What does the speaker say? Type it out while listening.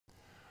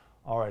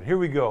All right, here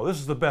we go. This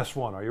is the best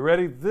one. Are you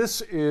ready? This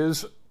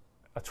is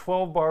a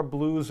 12-bar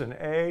blues in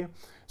A.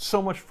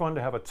 So much fun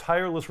to have a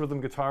tireless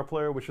rhythm guitar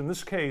player, which in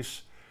this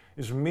case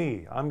is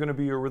me. I'm going to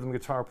be your rhythm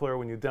guitar player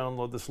when you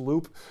download this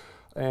loop.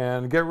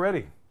 And get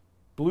ready.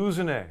 Blues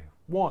in A.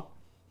 1,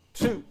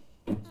 2,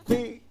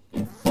 3,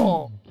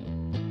 4.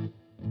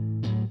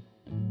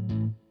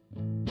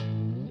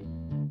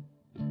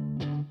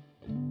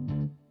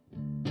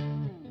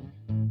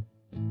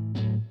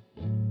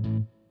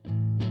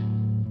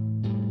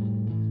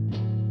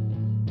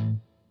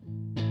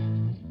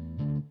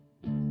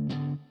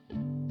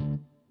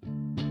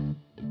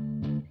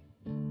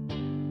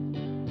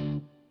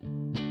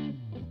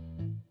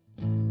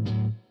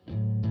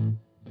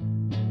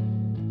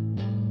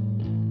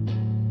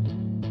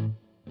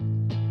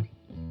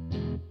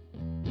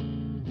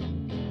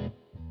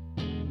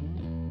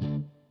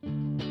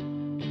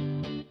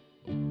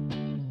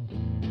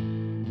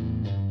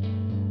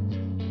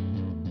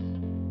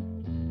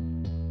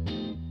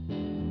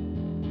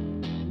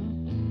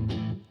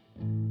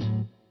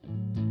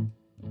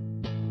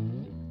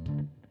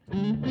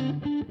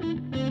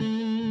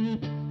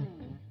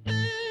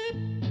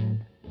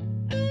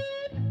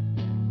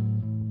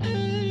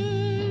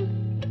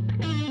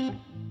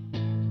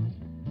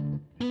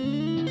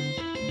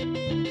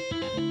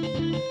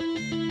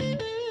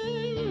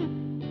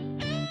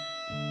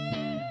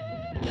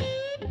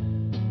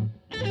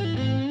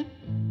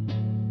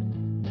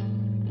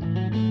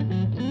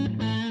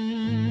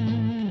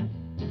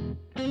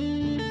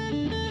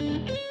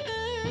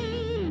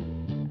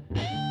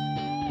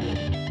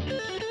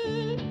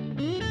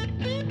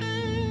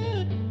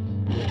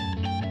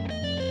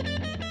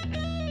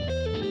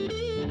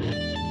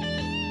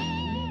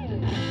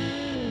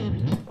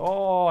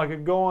 Oh, I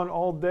could go on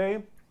all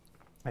day,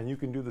 and you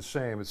can do the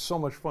same. It's so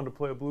much fun to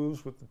play a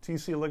blues with the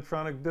TC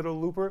Electronic Ditto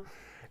Looper.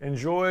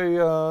 Enjoy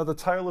the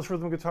tireless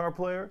rhythm guitar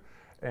player,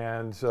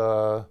 and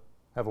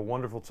have a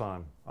wonderful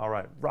time. All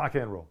right, rock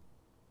and roll.